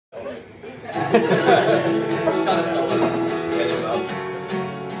Gotta stop it. Get it up.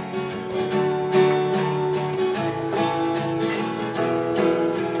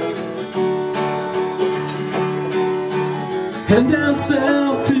 Head down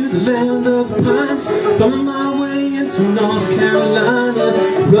south to the land of the pines, thumbing my way into North Carolina,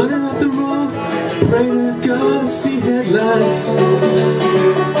 running up the road, praying to God to see headlights.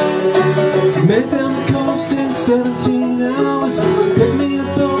 Made down the coast in 17 hours, picked me a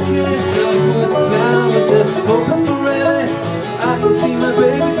bouquet of wood flowers, and hoping forever I can see my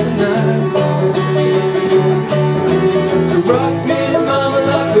baby tonight. So rock me, mama,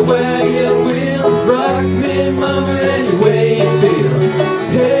 like a wagon wheel, rock me, mama, any way you feel.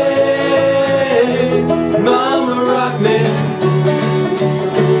 Hey, mama, rock me.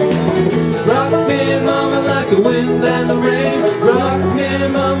 Rock me, mama, like the wind and the rain. Rock me,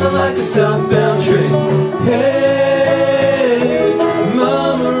 mama, like a southbound train. Hey,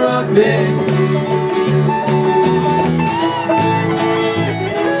 mama, rock me.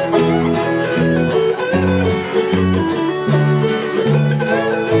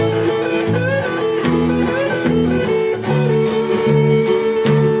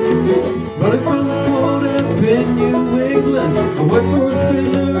 I work for a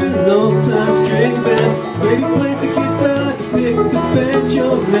fiddler in an old-time string band. Baby plays the guitar like a pick the banjo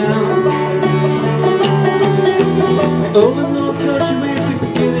now. Old and North country ways keep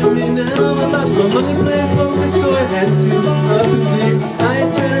getting me now. I lost my money playing poker, so I had to up and leave. I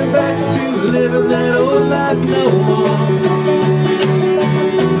ain't turning back to living that old life no more.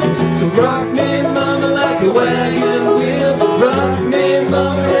 So rock me, mama, like a wagon wheel. Rock me,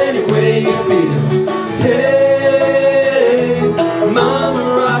 mama, any way you feel. Hey, mama,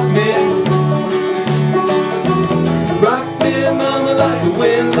 rock me. Rock me, mama, like the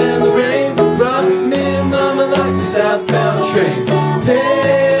wind and the rain. Rock me, mama, like the southbound train.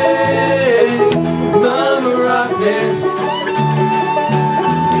 Hey, mama, rock me.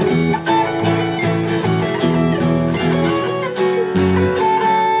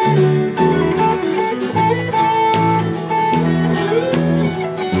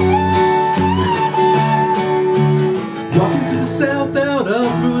 South out of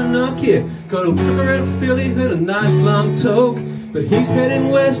Roanoke, got a took around Philly, hit a nice long toke. But he's heading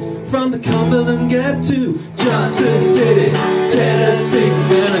west from the Cumberland Gap to Johnson City, Tennessee.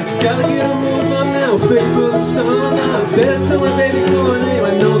 And I gotta get a move on now, fit for the sun. I better tell my baby her name,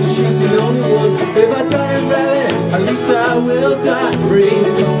 I know that she's the only one. If I die in Raleigh, at least I will die free.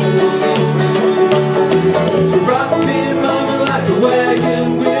 So rock me, mama, like a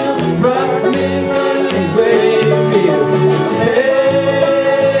wagon wheel. Rock me, any way you feel. Hey,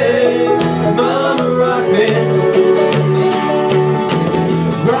 mama, rock me.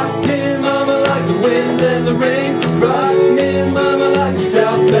 Rock me, mama, like the wind and the rain. Rock me, mama, like a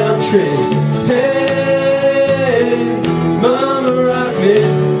southbound train. Hey,